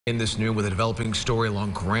In this noon with a developing story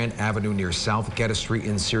along Grant Avenue near South Geddes Street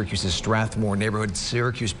in Syracuse's Strathmore neighborhood.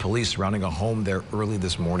 Syracuse police surrounding a home there early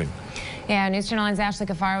this morning. Yeah, News Channel 9's Ashley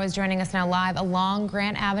Cafaro is joining us now live along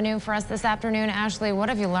Grant Avenue for us this afternoon. Ashley, what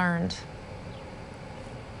have you learned?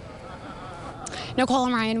 Nicole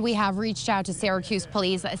and Ryan, we have reached out to Syracuse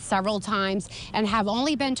police several times and have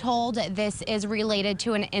only been told this is related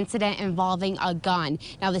to an incident involving a gun.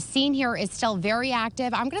 Now, the scene here is still very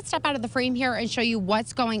active. I'm going to step out of the frame here and show you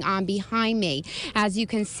what's going on behind me. As you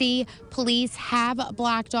can see, police have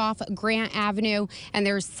blocked off Grant Avenue, and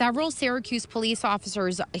there's several Syracuse police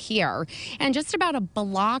officers here. And just about a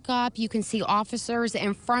block up, you can see officers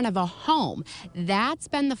in front of a home. That's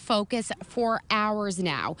been the focus for hours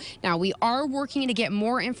now. Now, we are working to get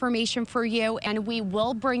more information for you, and we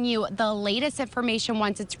will bring you the latest information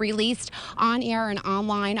once it's released on air and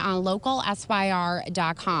online on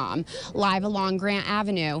localsyr.com. Live along Grant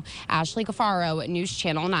Avenue, Ashley Cafaro, News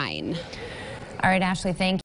Channel 9. All right, Ashley, thank you.